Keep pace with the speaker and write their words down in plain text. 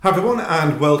Hi everyone,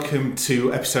 and welcome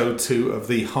to episode 2 of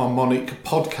the Harmonic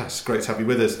podcast. Great to have you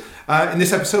with us. In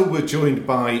this episode we're joined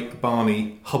by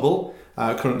Barney Hubble,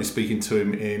 currently speaking to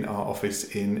him in our office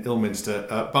in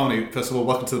Ilminster. Barney, first of all,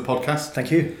 welcome to the podcast. Thank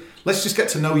you. Let's just get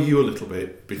to know you a little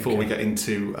bit before we get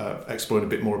into exploring a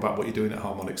bit more about what you're doing at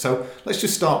Harmonic. So let's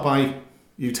just start by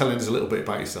you telling us a little bit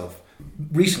about yourself.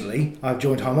 Recently I've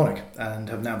joined Harmonic and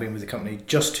have now been with the company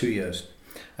just 2 years.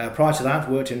 Prior to that,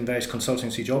 worked in various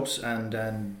consultancy jobs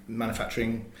and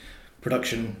manufacturing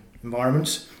production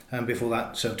environments, and before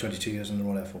that served 22 years in the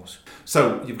Royal Air Force.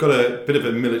 So you've got a bit of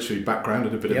a military background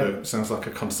and a bit of sounds like a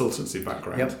consultancy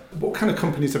background. Yep. What kind of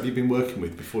companies have you been working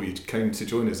with before you came to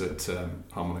join us at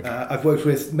Harmonic? I've worked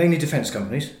with mainly defence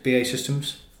companies, BAE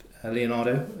Systems,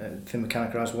 Leonardo,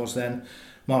 Finmeccanica as was then,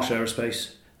 Marshall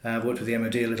Aerospace. I've worked with the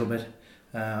MOD a little bit,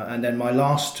 and then my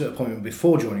last appointment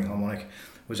before joining Harmonic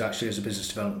was actually as a business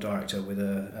development director with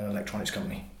an electronics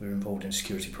company. We were involved in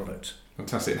security products.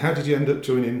 Fantastic. How did you end up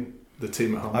joining the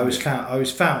team at Harmonic? I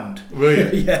was found. Were you?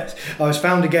 Yes, I was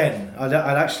found again. I'd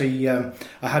actually I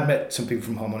had met some people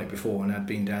from Harmonic before and had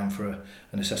been down for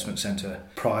an assessment centre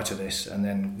prior to this, and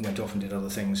then went off and did other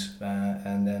things,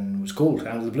 and then was called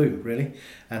out of the blue, really,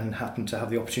 and happened to have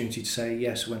the opportunity to say,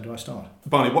 yes, when do I start?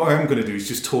 Barney, what I am going to do is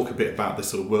just talk a bit about the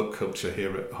sort of work culture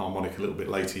here at Harmonic a little bit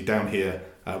later. You're down here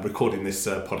recording this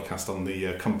podcast on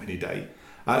the company day.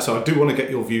 So I do want to get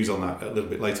your views on that a little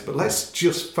bit later, but let's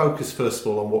just focus first of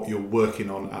all on what you're working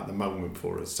on at the moment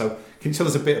for us. So can you tell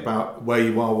us a bit about where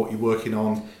you are, what you're working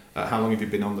on, how long have you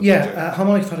been on the project?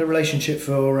 Harmonic have had a relationship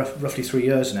for roughly 3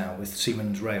 years now with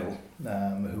Siemens Rail,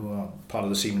 who are part of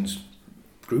the Siemens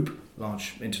Group,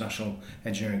 large international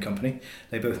engineering company.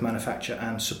 They both manufacture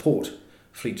and support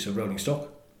fleets of rolling stock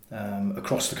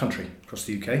across the country, across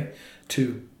the UK.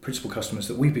 Three principal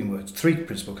customers we've been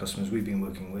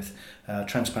working with,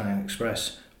 Trans-Pennine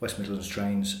Express, West Midlands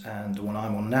Trains, and the one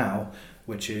I'm on now,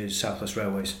 which is South West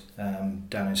Railways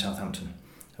down in Southampton,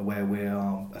 where we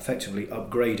are effectively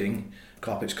upgrading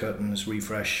carpets, curtains,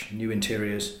 refresh, new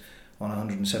interiors on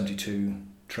 172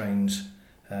 trains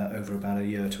over about a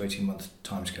year to 18 month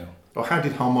timescale. Well, how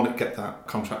did Harmonic get that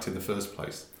contract in the first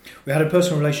place? We had a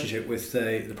personal relationship with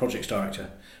the projects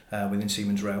director within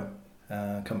Siemens Rail,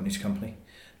 company to company,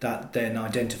 that then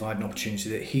identified an opportunity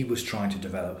that he was trying to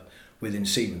develop within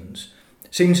Siemens.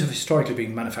 Siemens have historically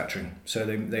been manufacturing, so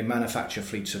they manufacture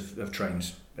fleets of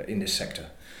trains in this sector.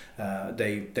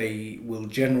 They will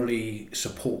generally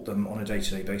support them on a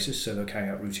day-to-day basis, so they'll carry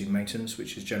out routine maintenance,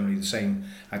 which is generally the same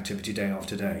activity day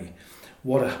after day.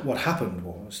 What happened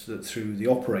was that through the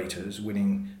operators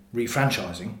winning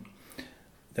refranchising,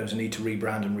 there was a need to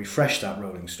rebrand and refresh that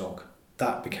rolling stock.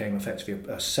 That became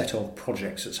effectively a set of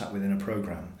projects that sat within a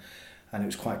programme, and it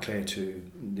was quite clear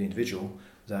to the individual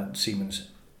that Siemens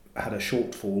had a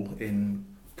shortfall in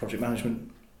project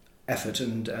management effort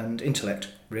and intellect,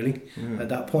 really, at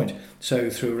that point. So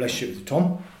through a relationship with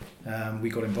Tom, we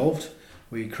got involved.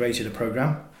 We created a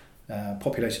programme,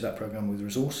 populated that programme with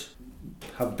resource,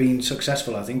 have been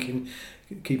successful, I think, in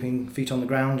keeping feet on the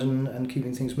ground and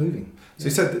keeping things moving. So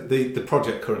you said that the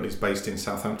project currently is based in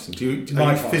Southampton.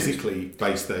 Are you physically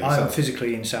based there yourself? I'm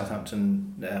physically in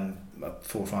Southampton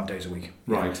 4 or 5 days a week.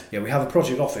 Right. Yeah, we have a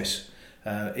project office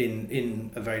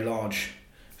in a very large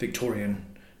Victorian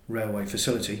railway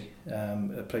facility,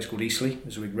 a place called Eastleigh,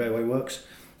 as the railway works.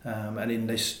 And in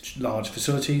this large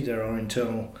facility there are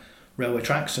internal railway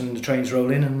tracks, and the trains roll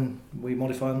in and we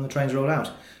modify them, the trains roll out.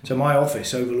 So my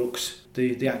office overlooks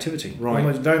the activity. Right.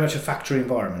 Almost very much a factory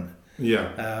environment.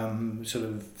 Yeah. Sort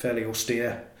of fairly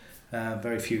austere,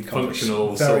 very few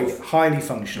functional, very highly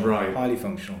functional. Right. Highly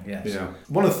functional, yes. Yeah.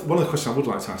 One of the questions I would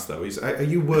like to ask though is: are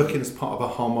you working as part of a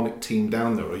Harmonic team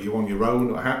down there? Or are you on your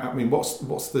own?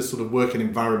 What's the sort of working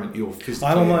environment you're physically?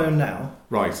 I'm on my own now.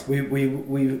 Right. We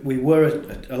were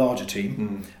a larger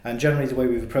team, and generally the way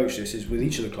we've approached this is with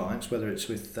each of the clients, whether it's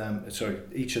with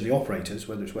each of the operators,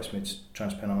 whether it's West Mids,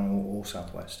 Trans-Pennine or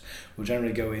South West, we'll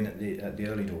generally go in at the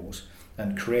early doors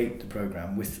and create the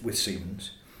programme with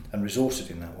Siemens and resource it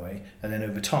in that way, and then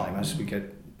over time, as we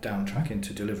get down track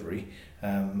into delivery,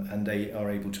 and they are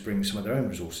able to bring some of their own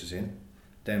resources in,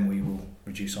 then we will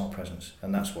reduce our presence,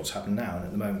 and that's what's happened now. And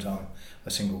at the moment, I'm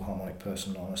a single Harmonic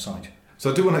person on a site.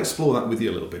 So I do want to explore that with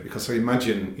you a little bit, because I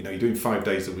imagine you're doing 5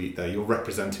 days a week there. You're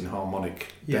representing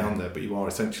Harmonic down there, but you are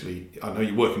essentially, I know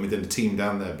you're working within a team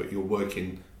down there, but you're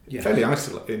working fairly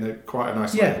isolated, in quite an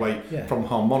isolated way from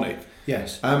Harmonic.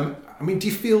 Yes. Do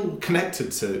you feel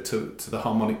connected to the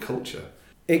Harmonic culture?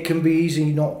 It can be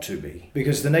easy not to be,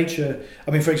 because the nature,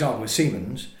 for example, with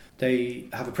Siemens, they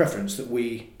have a preference that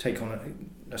we take on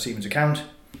a Siemens account,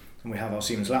 and we have our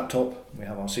Siemens laptop, we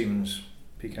have our Siemens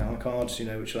PK cards,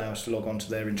 which allow us to log on to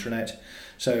their intranet.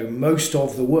 So most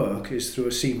of the work is through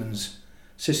a Siemens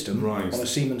system on a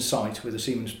Siemens site with a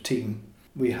Siemens team.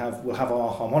 We'll have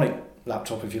our Harmonic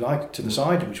laptop, if you like, to the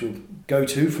side, which we'll go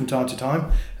to from time to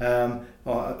time,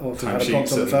 or if we have a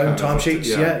prompt on the phone,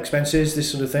 timesheets, expenses,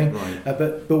 this sort of thing. Right.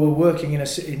 But we're working in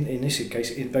this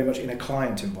case very much in a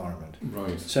client environment.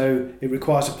 Right. So it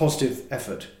requires a positive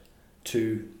effort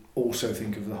to also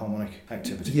think of the Harmonic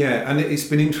activity. Yeah, and it's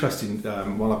been interesting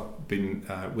while I've been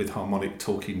with Harmonic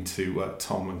talking to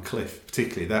Tom and Cliff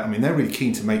particularly. They're really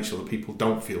keen to make sure that people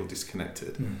don't feel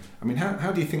disconnected.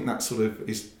 How do you think that sort of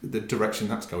is the direction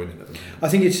that's going in at the moment? I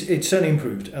think it's certainly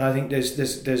improved, and I think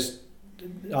there's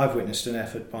I've witnessed an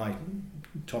effort by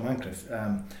Tom and Cliff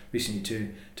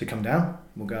recently to come down.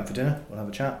 We'll go out for dinner, we'll have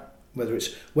a chat, whether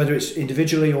it's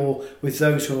individually or with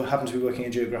those who happen to be working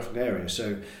in geographical areas.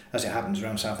 So as it happens,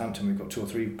 around Southampton we've got 2 or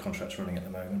 3 contracts running at the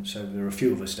moment, so there are a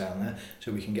few of us down there,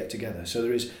 so we can get together. So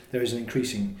there is an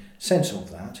increasing sense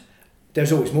of that.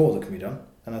 There's always more that can be done,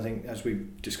 and I think, as we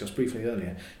discussed briefly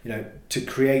earlier, to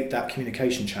create that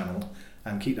communication channel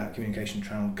and keep that communication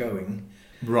channel going,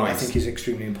 I think is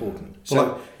extremely important.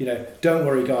 So, don't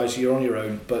worry guys, you're on your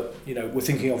own, but, we're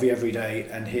thinking of you every day,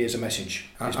 and here's a message.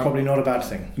 It's probably not a bad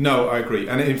thing. No, I agree.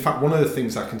 And in fact, one of the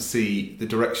things I can see the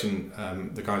direction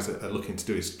the guys are looking to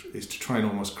do is to try and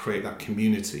almost create that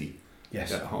community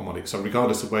at Harmonic. So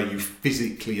regardless of where you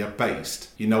physically are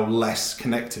based, less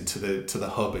connected to the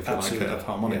hub, if you like, of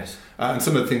Harmonic. Yes. And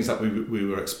some of the things that we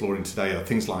were exploring today are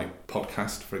things like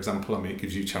podcast, for example. It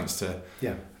gives you a chance to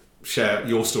share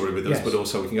your story with us, but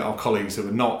also we can get our colleagues who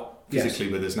are not physically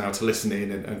with us now to listen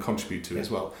in and contribute to it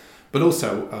as well. But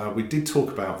also, we did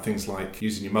talk about things like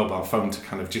using your mobile phone to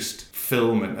kind of just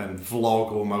film and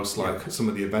vlog almost like some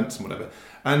of the events and whatever.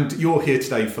 And you're here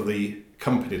today for the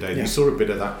company day. You saw a bit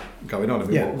of that going on.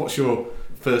 What's your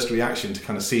first reaction to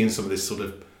kind of seeing some of this sort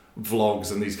of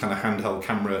vlogs and these kind of handheld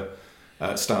camera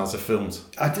styles of films?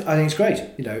 I think it's great.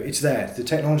 It's there. The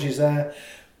technology is there.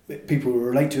 People will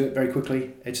relate to it very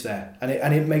quickly. It's there, and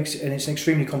it's an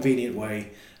extremely convenient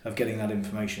way of getting that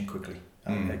information quickly.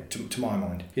 To my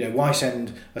mind, why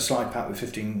send a slide pack with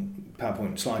 15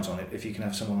 PowerPoint slides on it if you can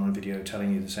have someone on a video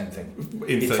telling you the same thing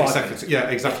in 30 seconds? Yeah,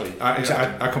 exactly.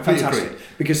 I completely agree.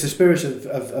 Because the spirit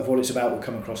of what it's about will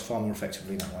come across far more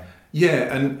effectively that way.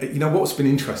 Yeah, and what's been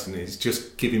interesting is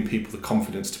just giving people the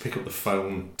confidence to pick up the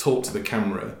phone, talk to the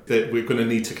camera. That we're going to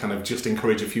need to kind of just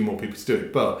encourage a few more people to do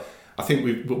it, but I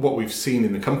think what we've seen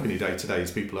in the company day today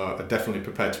is people are definitely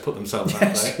prepared to put themselves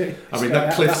out there.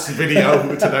 That Cliff's video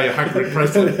today, a Hagrid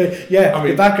Presley.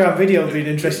 The background video would be an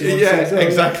interesting one.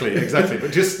 Exactly.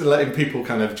 But just letting people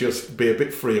kind of just be a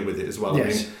bit freer with it as well.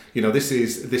 Yes.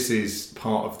 This is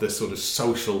part of the sort of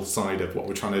social side of what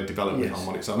we're trying to develop with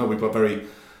Harmonic. So I know we've got a very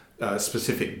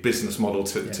specific business model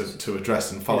to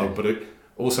address and follow, but it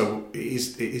also it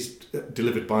is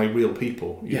delivered by real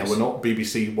people. We're not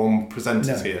BBC One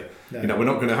presenters here. No. We're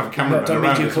not going to have a camera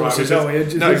around us.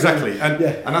 No, exactly.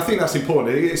 And I think that's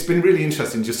important. It's been really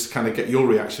interesting just to kind of get your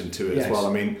reaction to it as well.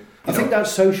 I think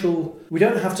that's social. We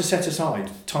don't have to set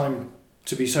aside time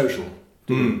to be social.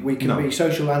 We can be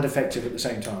social and effective at the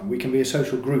same time. We can be a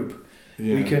social group.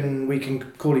 Yeah. We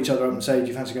can call each other up and say, "Do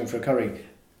you fancy going for a curry?"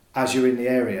 as you're in the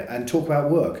area, and talk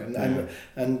about work,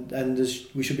 and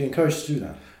we should be encouraged to do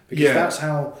that. Because that's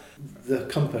how the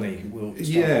company will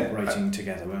start operating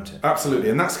together, won't it? Absolutely,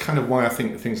 and that's kind of why I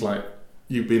think things like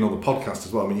you being on the podcast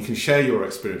as well. You can share your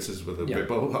experiences with a bit,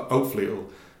 but hopefully it'll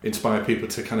inspire people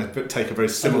to kind of take a very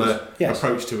similar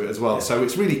approach to it as well. So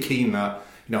it's really keen that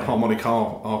Harmonic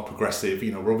are progressive.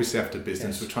 We're obviously after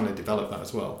business. We're trying to develop that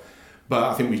as well. But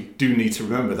I think we do need to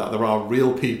remember that there are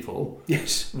real people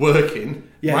working.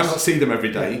 Yes. Might not see them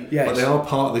every day, but they are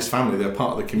part of this family. They're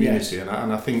part of the community, and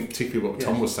I think particularly what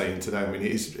Tom was saying today.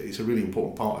 It's a really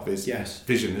important part of his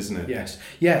vision, isn't it?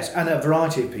 Yes, and a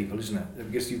variety of people, isn't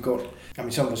it? Because you've got,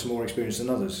 some of us are more experienced than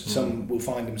others. Some will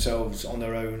find themselves on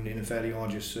their own in a fairly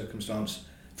arduous circumstance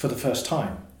for the first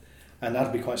time, and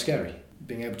that'd be quite scary.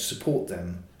 Being able to support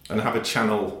them and have a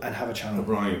channel.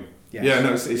 Right.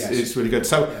 Yes. It's really good.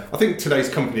 So I think today's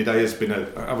company day has been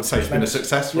a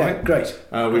success, right? Yeah, great.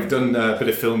 We've done a bit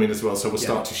of filming as well, so we'll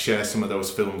start to share some of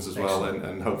those films as well,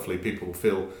 and hopefully people will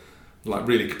feel like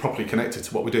really properly connected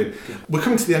to what we're doing. Yeah. We're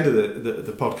coming to the end of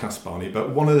the podcast, Barney,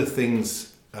 but one of the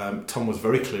things Tom was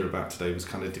very clear about today was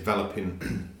kind of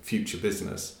developing future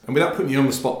business. And without putting you on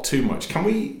the spot too much, can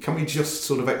we just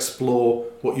sort of explore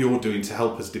what you're doing to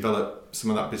help us develop some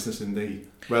of that business in the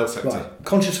rail sector? Right.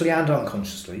 Consciously and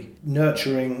unconsciously,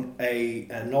 nurturing a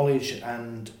knowledge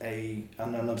and a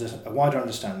wider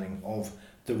understanding of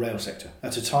the rail sector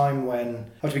at a time when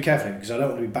I have to be careful because I don't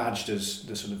want to be badged as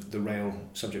the sort of the rail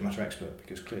subject matter expert,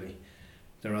 because clearly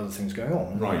there are other things going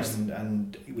on, right,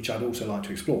 and which I'd also like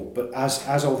to explore. But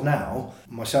as of now,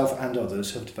 myself and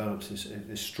others have developed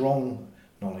this strong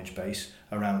knowledge base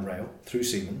around rail through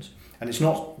Siemens, and it's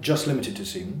not just limited to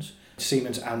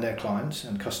Siemens and their clients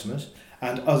and customers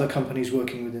and other companies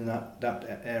working within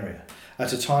that area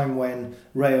at a time when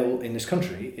rail in this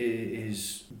country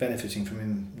is benefiting from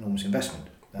enormous investment.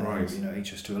 Right.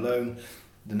 HS2 alone,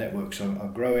 the networks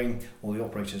are growing, all the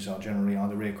operators are generally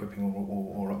either re-equipping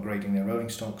or upgrading their rolling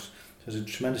stocks. So there's a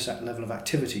tremendous level of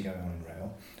activity going on in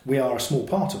rail. We are a small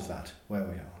part of that where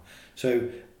we are. So,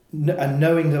 and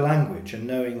knowing the language and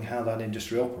knowing how that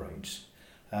industry operates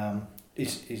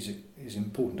is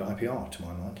important to IPR, to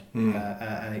my mind,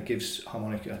 and it gives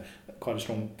Harmonic quite a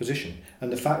strong position.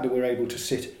 And the fact that we're able to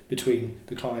sit between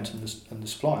the client and the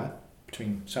supplier,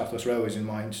 between South West Railways in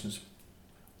my instance,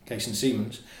 case and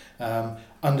Siemens,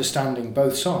 understanding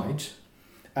both sides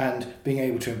and being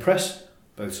able to impress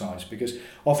both sides, because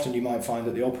often you might find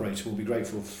that the operator will be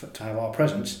grateful to have our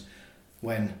presence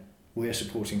when we're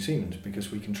supporting Siemens,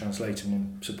 because we can translate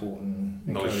and support and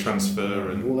knowledge transfer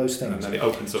and all those things. And then it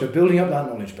opens up. So building up that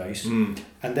knowledge base and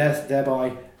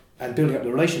thereby and building up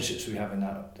the relationships we have in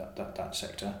that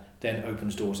sector then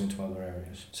opens doors into other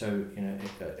areas. So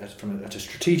at a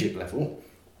strategic level,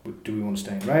 do we want to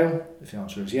stay in rail? If the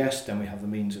answer is yes, then we have the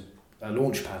means of a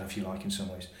launch pad, if you like, in some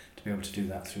ways, to be able to do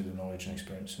that through the knowledge and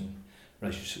experience and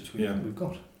relationships we've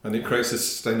got. And it creates a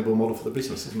sustainable model for the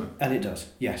business, doesn't it? And it does,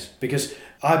 yes. Because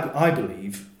I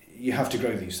believe you have to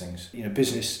grow these things.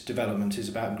 Business development is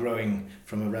about growing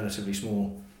from a relatively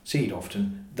small seed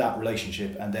often, that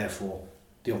relationship, and therefore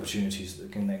the opportunities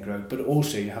that can then grow. But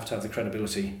also you have to have the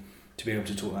credibility to be able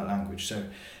to talk that language. So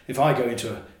if I go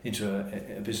into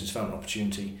a business development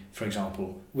opportunity, for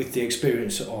example, with the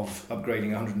experience of upgrading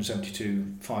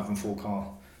 172 5 and 4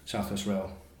 car South West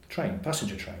Rail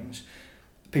passenger trains,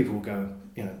 people will go,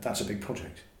 that's a big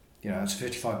project. It's a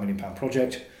 £55 million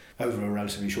project over a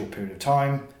relatively short period of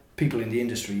time. People in the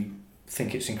industry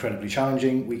think it's incredibly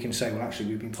challenging. We can say, well, actually,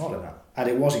 we've been part of that. And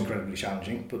it was incredibly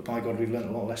challenging, but by God, we've learned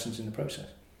a lot of lessons in the process.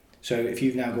 So if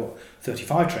you've now got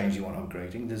 35 trains you want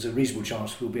upgrading, there's a reasonable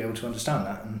chance we'll be able to understand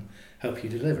that and help you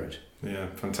deliver it. Yeah,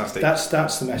 fantastic. That's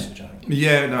the message, I think.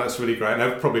 Yeah, no, it's really great.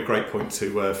 And probably a great point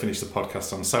to finish the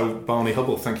podcast on. So, Barney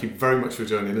Hubble, thank you very much for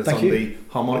joining us on the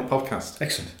Harmonic podcast.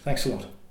 Excellent. Thanks a lot.